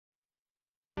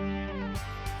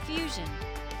Fusion.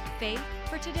 Faith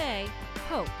for today,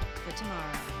 hope for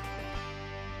tomorrow.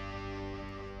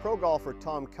 Pro golfer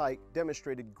Tom Kite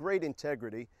demonstrated great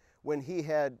integrity when he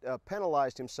had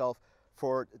penalized himself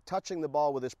for touching the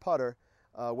ball with his putter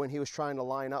when he was trying to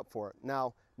line up for it.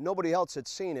 Now, nobody else had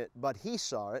seen it, but he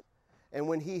saw it, and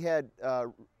when he had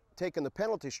taken the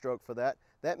penalty stroke for that,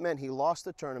 that meant he lost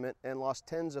the tournament and lost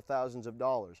tens of thousands of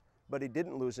dollars, but he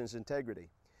didn't lose his integrity.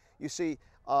 You see,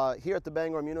 here at the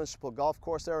Bangor Municipal Golf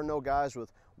Course, there are no guys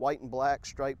with white and black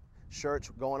striped shirts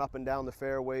going up and down the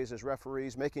fairways as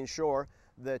referees, making sure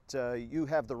that you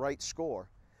have the right score.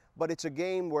 But it's a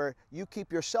game where you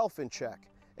keep yourself in check.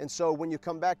 And so when you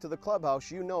come back to the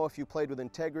clubhouse, you know if you played with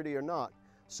integrity or not.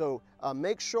 So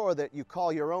make sure that you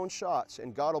call your own shots,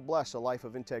 and God will bless a life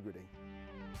of integrity.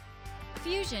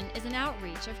 Fusion is an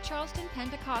outreach of Charleston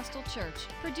Pentecostal Church,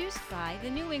 produced by the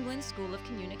New England School of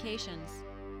Communications.